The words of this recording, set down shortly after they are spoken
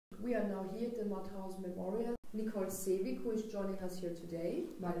we are now here at the Mauthausen Memorial. Nicole Sevik, who is joining us here today.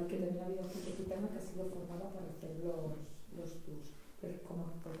 Vale, que también ha habido gente gitana que ha sido formada para hacer los tours, como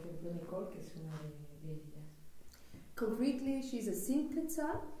por ejemplo Nicole, que es una de ellas. Concretely, she's a Sinti.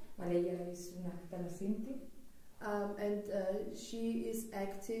 Vale, ella es una gitana Sinti. And she is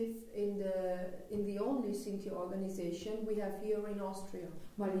active in the only Sinti organization we have here in Austria.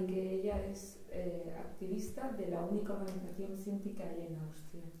 Vale, que ella es activista de la única organización Sinti que hay en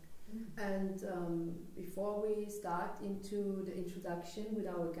Austria. And before we start into the introduction with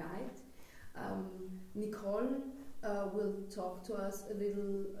our guide, Nicole will talk to us a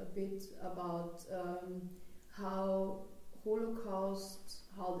bit about how Holocaust,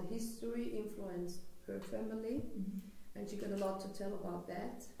 how the history influenced her family, and she got a lot to tell about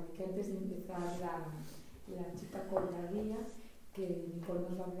that. Que antes de empezar la chica con la guía, que Nicole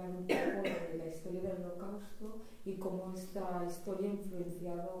nos va a hablar un poco de la historia del Holocausto y cómo esta historia ha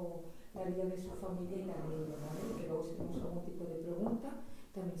influenciado la vida de su familia y la de ella, ¿vale? Que luego si tenemos algún tipo de pregunta,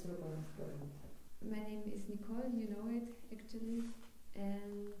 también se lo podemos preguntar. My name is Nicole, you know it actually,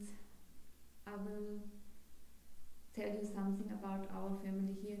 and I will tell you something about our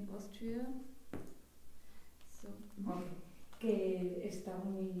family here in Austria. Okay. Que está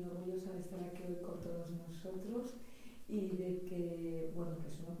muy orgullosa de estar aquí hoy con todos nosotros y de que, bueno, que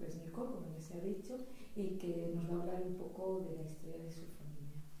su nombre es Nicole, como ya se ha dicho, y que nos va a hablar un poco de la historia de su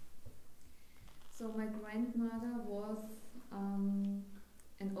familia. So my grandmother was an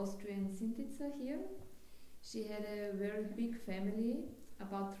Austrian Sinti here. She had a very big family,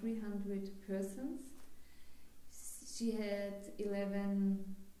 about 300 persons. She had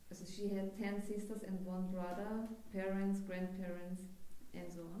 10 sisters and 1 brother, parents, grandparents, and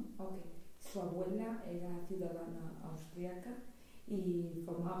so on. Okay. Su abuela era ciudadana austriaca y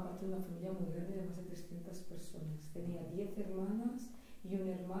formaba parte de una familia muy grande de más de 300 personas. Tenía 10 hermanas y un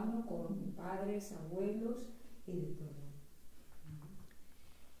hermano con padres, abuelos y de todo.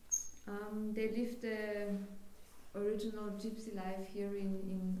 They lived the original gypsy life here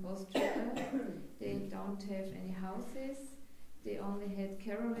in Austria. They don't have any houses. They only had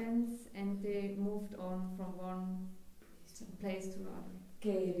caravans and they moved on from one place to another.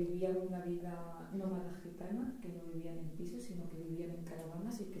 Que vivían una vida nómada gitana, que no vivían en pisos, sino que vivían en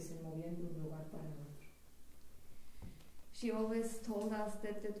caravanas y que se movían de un lugar para otro. She always told us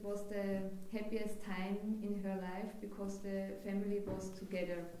that it was the happiest time in her life because the family was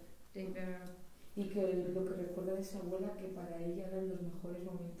together. They were. Y que lo que recuerda de esa abuela que para ella eran los mejores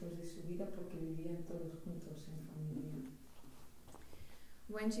momentos de su vida porque vivían todos juntos en familia.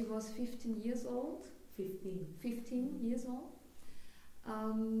 When she was 15 years old, 15 years old,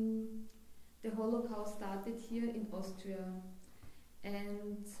 the Holocaust started here in Austria,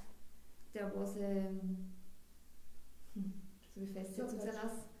 and there was a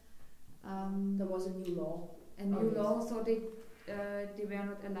there was a new law. A new law, so they were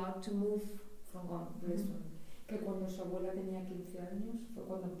not allowed to move from on. Que cuando su abuela tenía 15 años fue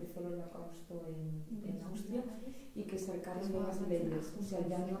cuando empezó el Holocausto en Austria y que sacaron nuevas leyes, o sea,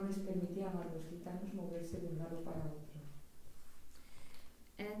 ya no les permitían a los gitanos moverse de un lado para otro.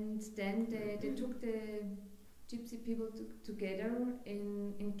 And then they took the gypsy people together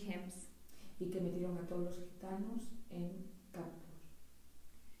in camps. Y que metieron a todos los gitanos en campos.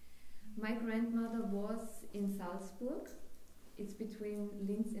 My grandmother was in Salzburg. It's between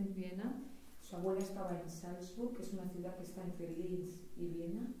Linz and Vienna. Su abuela estaba en Salzburg, que es una ciudad que está entre Linz y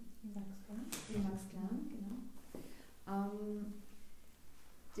Viena. In Maxklan, genau.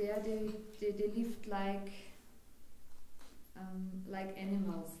 There they lived like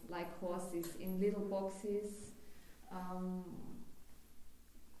animals, like horses, in little boxes.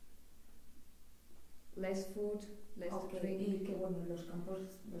 Less food, less to drink. Y que bueno, los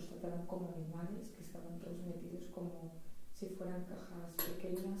campos los trataron como animales, que estaban todos metidos como si fueran cajas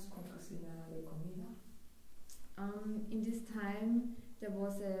pequeñas con casi nada de comida. In this time there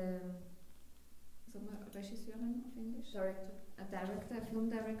was a Regisseurin of English? A film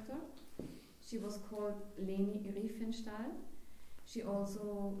director. She was called Leni Riefenstahl. She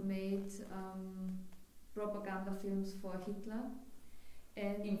also made propaganda films for Hitler.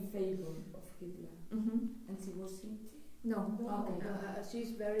 And in favor of Hitler. And she was Sinti? No. Okay.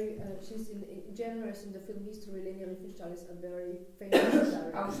 She's very generous in the film history. Leni Riefenstahl is a very famous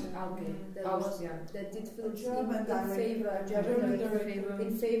director. That did films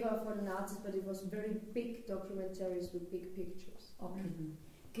in favor for the Nazis, but it was very big documentaries with big pictures. Okay.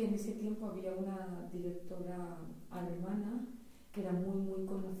 Que en ese tiempo había una directora alemana que era muy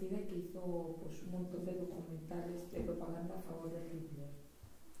conocida y que hizo pues, un montón de documentales de propaganda a favor de Hitler.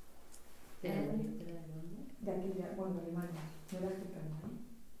 De Alemania, no era gitana, ¿eh?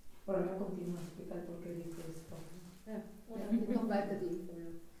 Por ahora continúa a explicar por qué dice esto.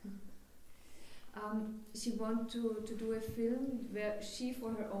 She wanted to do a film where she,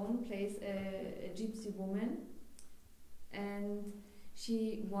 for her own, plays a gypsy woman, and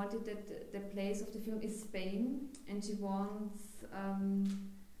she wanted that the place of the film is Spain, and she wants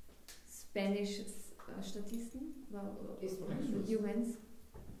Spanish statisten, humans.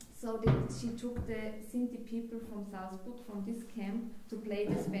 So she took the Sinti people from Salzburg, from this camp, to play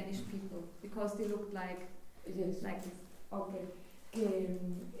the Spanish people, because they looked like this. Okay. Que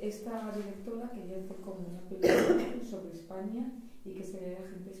esta directora quería hacer como una película sobre España y que se viera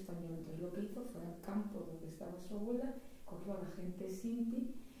gente española. Entonces lo que hizo fue al campo donde estaba su abuela, cogió a la gente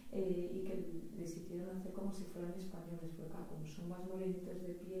Sinti y que les hicieron hacer como si fueran españoles, porque como son más morenitos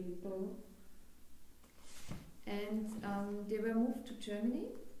de piel y todo. And they were moved to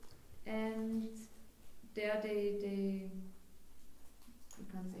Germany, and there they ich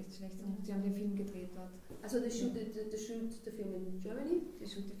kann es echt schlecht sagen, sie haben den Film gedreht dort. Also they shoot the film in Germany? They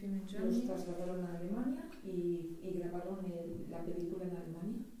shoot the film in Germany. Los trasladaron a Alemania y grabaron la película en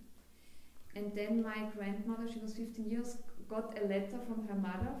Alemania. And then my grandmother, she was 15 years, got a letter from her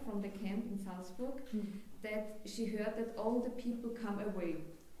mother from the camp in Salzburg that she heard that all the people come away,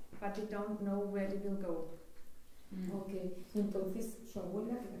 but they don't know where they will go. Okay. Entonces su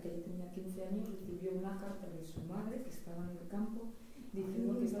abuela, que ella tenía 15 años, recibió una carta de su madre que estaba en el campo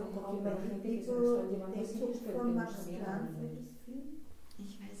diciendo que están cogiendo a la gente y que se lo están llevando a sitios pero que no sabían dónde.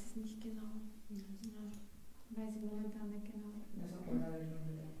 Ich weiß es nicht genau. Weiß ich momentan nicht genau. No se acuerda del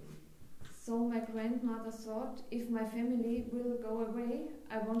nombre de la película. So my grandmother thought, if my family will go away,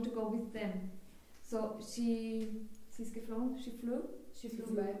 I want to go with them. So sie ist geflogen, she flew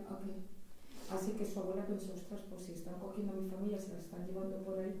back. Okay. Así que su abuela pensó, ostras, pues si están cogiendo a mi familia, se la están llevando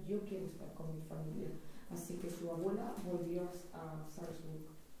por ahí, yo quiero estar con mi familia. Así que su abuela volvió a Salzburg.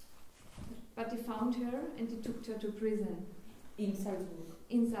 But they found her and they took her to prison. In Salzburg.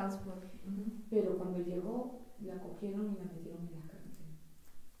 In Salzburg. Pero cuando llegó, la cogieron y la metieron en la cárcel.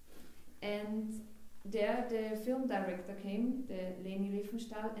 And there the film director came, the Leni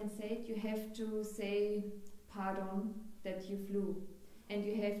Riefenstahl, and said you have to say pardon that you flew and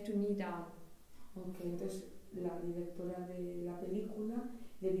you have to kneel down. Okay, entonces la directora de la película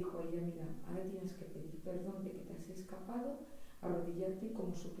le dijo a ella, mira, ahora tienes que pedir perdón de que te has escapado, arrodillarte y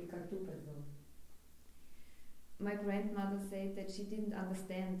como suplicar tu perdón. My grandmother said that she didn't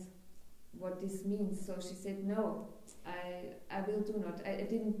understand what this means, so she said, no, I will do not. I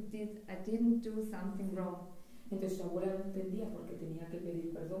didn't do something wrong. Entonces su abuela no entendía por qué tenía que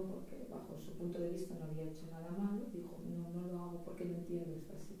pedir perdón, porque bajo su punto de vista no había hecho nada malo. Dijo, no lo hago porque no entiendo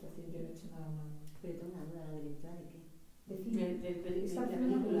esta situación, yo no he hecho nada malo. Pero tengo una duda, ¿la directora de qué? De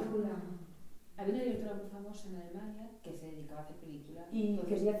la película. Había una directora muy famosa en Alemania que se dedicaba a hacer películas. Y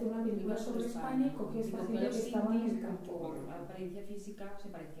quería hacer una película sobre España y cogió esta gente que estaba en el campo. Por apariencia física se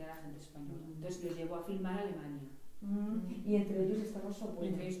parecía a la gente española. Entonces los llevó a filmar a Alemania. Y entre ellos estaba su abuela.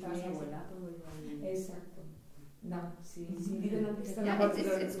 Entre ellos estaba su abuela. Exacto. No, si didn't understand yeah, about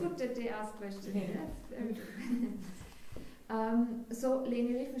it's good that they ask questions. That's very good. So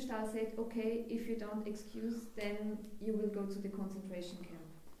Leni Riefenstahl said, okay, if you don't excuse, then you will go to the concentration camp.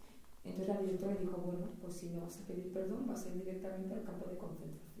 Entonces la directora dijo, bueno, pues si no vas a pedir perdón, vas a ir directamente al campo de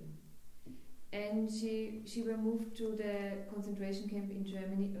concentración. And she was moved to the concentration camp in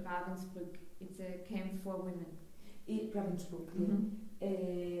Germany, Ravensbrück. It's a camp for women. Y Ravensbrück,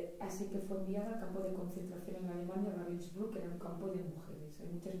 así que fue enviada al campo de concentración en Alemania, Ravensbrück, era un campo de mujeres. Hay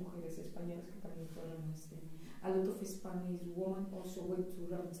muchas mujeres españolas que también fueron a este. A lot of Spanish women also went to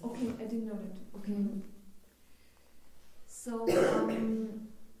Ravensbrück. Okay, I didn't know that. Okay. So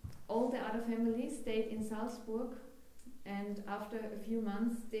all the other families stayed in Salzburg, and after a few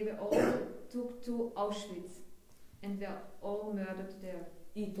months they were all took to Auschwitz and were all murdered there.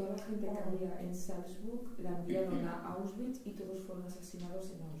 Y toda la gente que había en Salzburg la enviaron a Auschwitz y todos fueron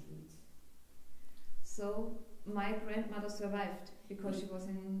asesinados en Auschwitz. So my grandmother survived because she was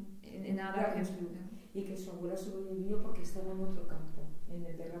in another camp. Y que su abuela sobrevivió porque estaba en otro campo, en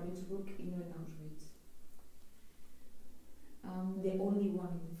el de Ravensbrück y no en Auschwitz. The only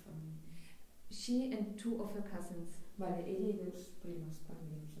one in the family. She and two of her cousins. Vale, ella y dos primas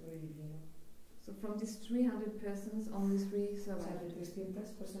también sobrevivieron. So from these 300 persons, only 3 O sea, survived. de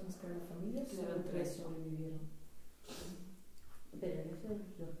 300 personas que era la familia, solo 3 sobrevivieron. Pero eso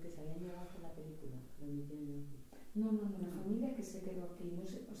es los que se habían llevado a la película. No, la familia que se quedó aquí, no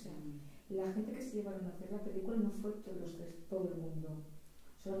sé, o sea, la gente que se llevaron a hacer la película no fue todo el mundo,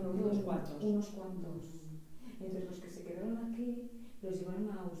 solo unos cuantos. Entonces los que se quedaron aquí los llevaron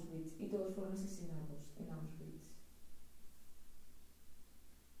a Auschwitz y todos fueron asesinados en Auschwitz.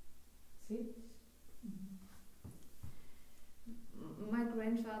 Sí. My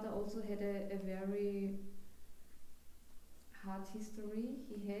grandfather also had a very hard history.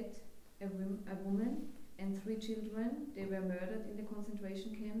 He had a woman and 3 children. They were murdered in the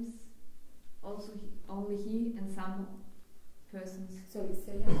concentration camps. Also, only he and some persons. Sorry,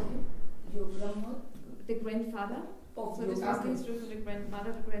 say again. Your grandmother? The grandfather. Oh, So this was the history for the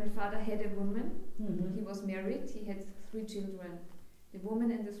grandmother. The grandfather had a woman. He was married. He had 3 children. The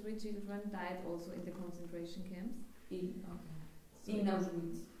woman and the 3 children died also in the concentration camps. In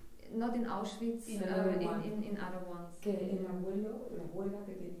Auschwitz. Not in Auschwitz, in other ones. Que el abuelo, la abuela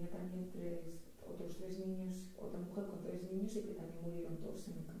que tenía también otros 3 niños, otra mujer con 3 niños y que también murieron todos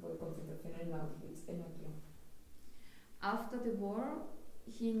en el campo de concentración en Auschwitz, en otro. After the war,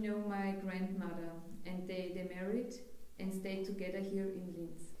 he knew my grandmother and they married and stayed together here in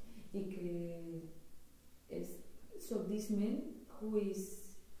Linz. Y que so this man who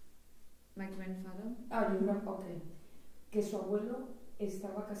is my grandfather. Okay. Que su abuelo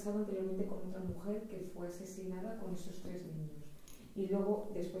estaba casado anteriormente con otra mujer que fue asesinada con esos 3 niños. Y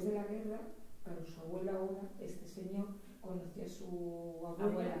luego, después de la guerra, claro, su abuela ahora, este señor, conoció a su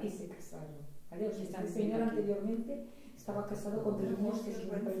abuela y se casaron. ¿Vale? O sea, este señor anteriormente estaba casado con 3 niños que sus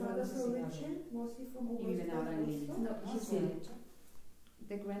mujeres fueron asesinados. Y viven ahora en Linz.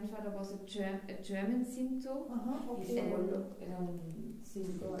 The grandfather was a German Sinto. Y su abuelo era un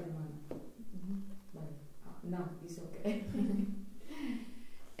Sinto alemán. Vale. No, it's okay.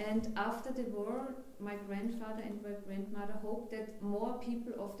 And after the war, my grandfather and my grandmother hoped that more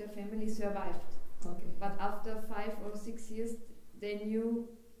people of their family survived. Okay. But after 5 or 6 years, they knew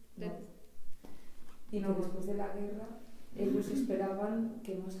that. Y que después de la guerra, ellos esperaban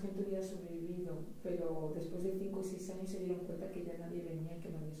que más gente hubiera sobrevivido, pero después de 5 o 6 años se dieron cuenta que ya nadie venía y que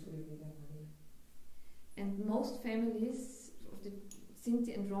no había sobrevivido nadie. And most families of the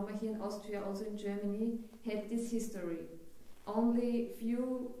Sinti and Roma here in Austria, also in Germany, had this history. Only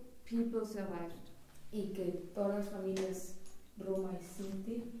few people survived. Y que todas las familias Roma y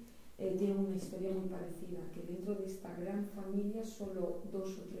Sinti tienen una historia muy parecida, que dentro de esta gran familia solo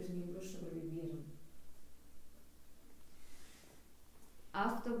 2 o 3 miembros sobrevivieron.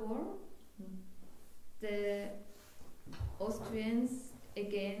 After war, the Austrians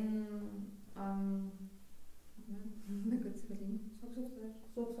again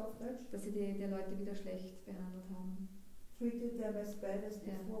dass sie die Leute wieder schlecht behandelt haben. Treated them as bad as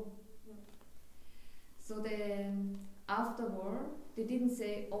before. So after war, they didn't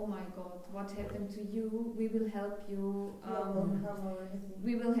say, "Oh my God, what happened to you? We will help you.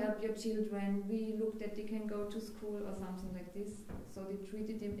 We will help your children. We look that they can go to school," or something like this. So they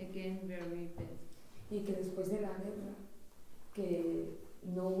treated him again very bad. Y que después de la guerra, que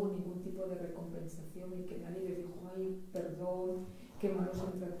no hubo ningún tipo de recompensación y que nadie les dijo, ay, perdón, que mal nos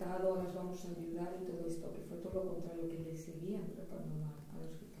han tratado, ahora les vamos a ayudar y todo esto, que fue todo lo contrario, que les seguían tratando mal a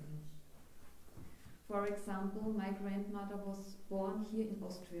los gitanos. For example, my grandmother was born here in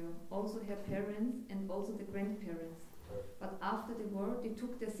Austria, also her parents and also the grandparents. But after the war, they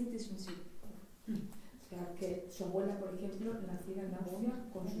took their citizenship. O sea, que su abuela, por ejemplo, nacida en Austria,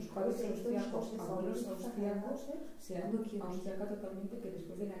 con sus padres austriacos, abuelos austriacos, o sea, austriaca totalmente, que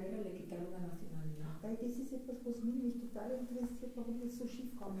después de la guerra le quitaron la nacionalidad. Das ist etwas, was mich total interessiert, warum das so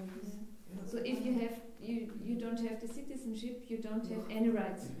schief gegangen ist. So if you don't have the citizenship, you don't have any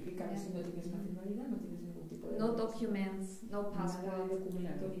rights. Y claro, si no tienes nacionalidad, no tienes ningún tipo de no documents, no passport. Nada de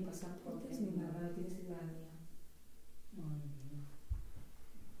documento, ni pasaportes, ni nada, no tienes ciudadanía.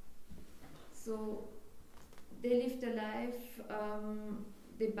 So they lived their life,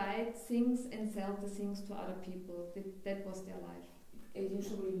 they buy things and sell the things to other people. That was their life. Ellos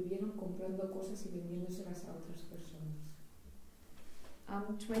sobrevivieron comprando cosas y vendiéndoselas a otras personas.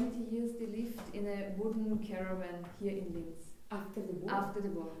 20 years they lived in a wooden caravan here in Linz. After the war. After the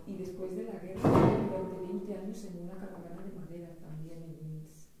war. Y después de la guerra, durante 20 años en una caravana de madera también en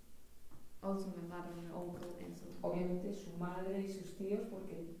Linz. Also my mother, my uncle and so on. Obviamente su madre y sus tíos,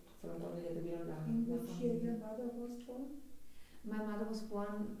 porque fueron donde ya tuvieron la familia. Mother was born? My mother was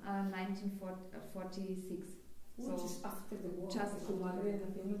born 1946. So just after the war. Just su madre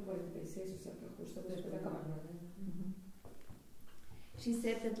nació en el 46, o sea que justo después de acabar la guerra. She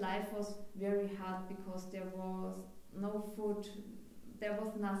said that life was very hard because there was no food, there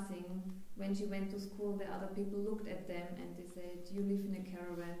was nothing. When she went to school, the other people looked at them and they said, "You live in a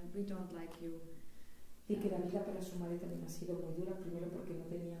caravan, we don't like you." Y que la vida para su madre también ha sido muy dura, primero porque no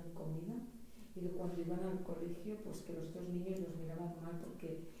tenían comida y que cuando iban al colegio, pues que los otros niños los miraban mal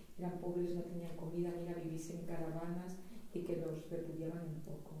porque eran pobres, no tenían comida, mira, vivís en caravanas y que los repudiaban un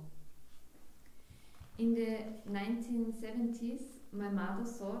poco. In the 1970s, my mother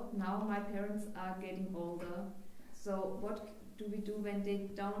thought, now my parents are getting older, so what do we do when they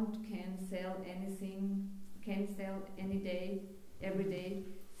can sell anything, every day,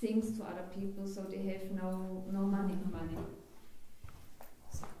 things to other people, so they have no money.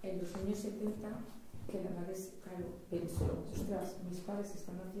 En los años 70, que la madre, claro, pensó, ostras, mis padres se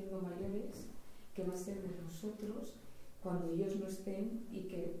están haciendo mayores, ¿qué va a ser de nosotros cuando ellos no estén y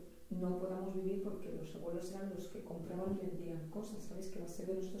que no podamos vivir porque los abuelos eran los que compraban y vendían cosas? ¿Sabes? ¿Qué va a ser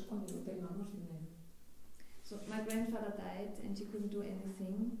de nosotros cuando no tengamos dinero? So my grandfather died and she couldn't do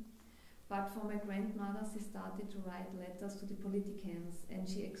anything, but for my grandmother she started to write letters to the politicians, and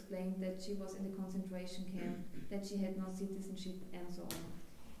she explained that she was in the concentration camp, that she had no citizenship and so on.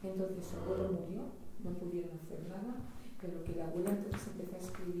 Entonces su abuelo murió, no pudieron hacer nada, pero que la abuela entonces empezó a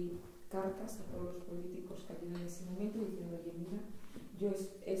escribir cartas a todos los políticos que había en ese momento diciendo, oye, mira, yo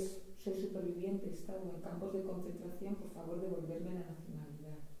soy superviviente, he estado en campos de concentración, por favor devolverme la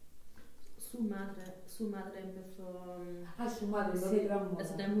nacionalidad. Su madre empezó... Su madre, no de gran moda.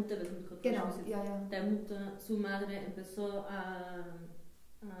 Also der Mutter, das ist kurz Genau, ja. Der Mutter, su madre empezó a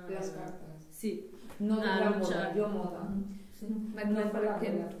las cartas. Sí. No de gran moda, yo moda. My grandfather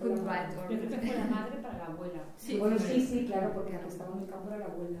couldn't write or... Yo creo que fue la madre para la abuela. Sí, bueno, sí, claro, porque la que estaba en el campo era la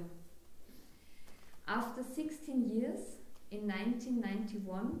abuela. After 16 years, in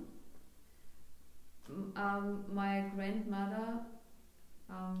 1991, my grandmother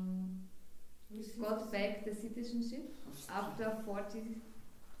got back the citizenship after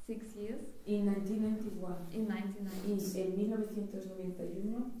 46 years. In 1991. In 1991. Y en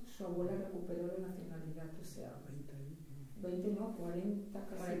 1991 su abuela recuperó la nacionalidad, o sea, 20 no, 40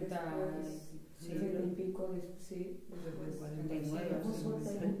 casi 40, después, sí. 30 y pico después, sí, después 49. Desde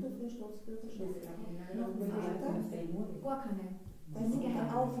la primera de 39.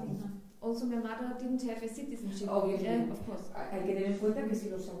 Also my mother didn't have a citizenship. Obviously. Yeah, of course. Hay que tener en cuenta que si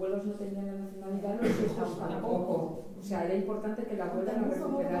los abuelos no tenían la nacionalidad, los hijos tampoco. O sea, era importante que la abuela la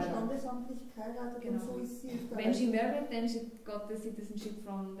recuperara. When she married, then she got the citizenship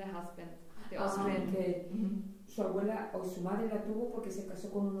from the husband, the Austrian. Su abuela o su madre la tuvo porque se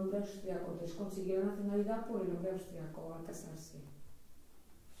casó con un hombre austriaco, entonces consiguió la nacionalidad por el hombre austriaco al casarse.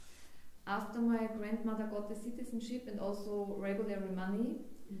 After my grandmother got the citizenship and also regular money,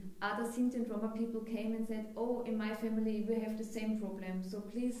 other Sinti and Roma people came and said, oh, in my family we have the same problem, so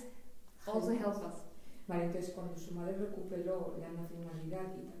please also help us. Vale, entonces cuando su madre recuperó la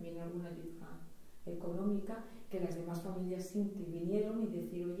nacionalidad y también alguna ayuda económica, que las demás familias Sinti vinieron y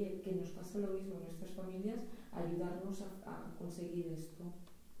decir, oye, que nos pasa lo mismo en nuestras familias, ayudarnos a conseguir esto.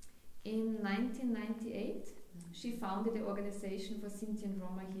 In 1998, she founded the organization for Sinti and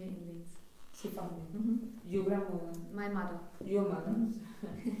Roma here in Linz. She founded. Yo grandmother. My mother. Yo mother.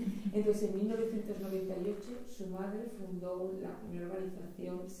 Entonces en 1998 su madre fundó la primera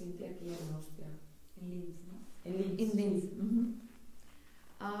organización Sinti aquí en Austria. En Linz, ¿no? En Linz. In Linz.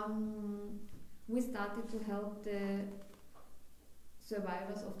 We started to help the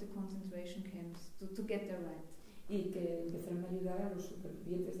survivors of the concentration camps to get their right. Y que empezaron a ayudar a los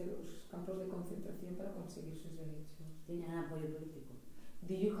supervivientes de los campos de concentración para conseguir sus derechos. ¿Tenían apoyo político?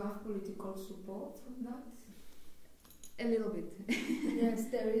 Do you have political support from that? A little bit. Yes,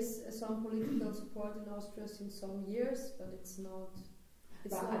 there is some political support in Austria since some years, but it's not.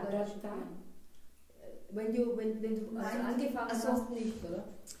 It's But not at that time, when du angefangen hast, nicht, oder?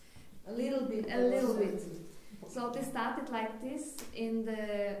 A little bit. A little bit. So they started like this in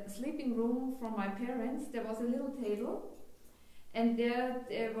the sleeping room from my parents. There was a little table, and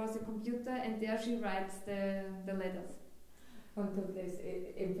there was a computer, and there she writes the letters. Entonces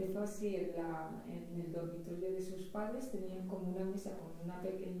empezó así en el dormitorio de sus padres, tenían como una mesa con un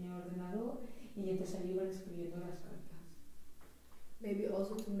pequeño ordenador y entonces allí iban escribiendo las cartas. Maybe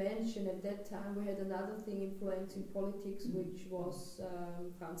also to mention, at that time we had another thing influencing politics, which was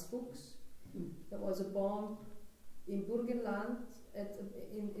Franz Fuchs. There was a bomb in Burgenland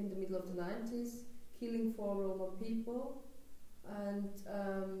in the middle of the 90s, killing 4 Roma people, and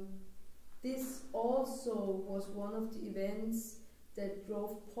this also was one of the events that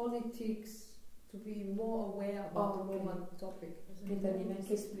drove politics to be more aware about the Roma topic. Que también hay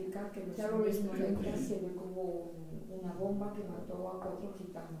que explicar que en los años 90 se ve como una bomba que mató a 4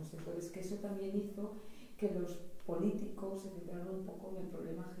 gitanos, entonces que eso también hizo que los políticos se centraron un poco en el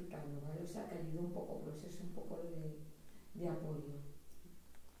problema gitano, ¿vale? O sea, que ayudó un poco, pues es un poco de apoyo.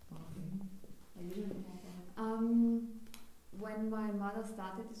 When my mother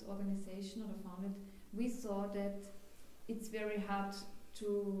started this organization or founded, we saw that it's very hard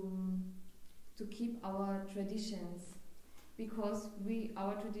to keep our traditions, because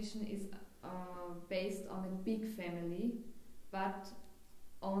our tradition is based on a big family, but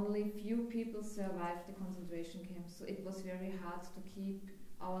only few people survived the concentration camps, so it was very hard to keep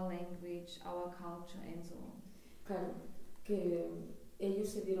our language, our culture and so on. Claro, que ellos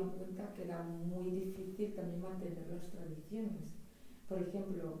se dieron cuenta que era muy difícil también mantener las tradiciones. Por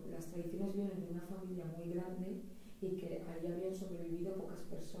ejemplo, las tradiciones vienen de una familia muy grande y que ahí habían sobrevivido pocas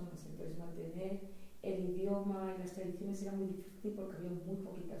personas, entonces mantener el idioma y las tradiciones era muy difícil porque había muy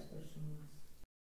poquitas personas.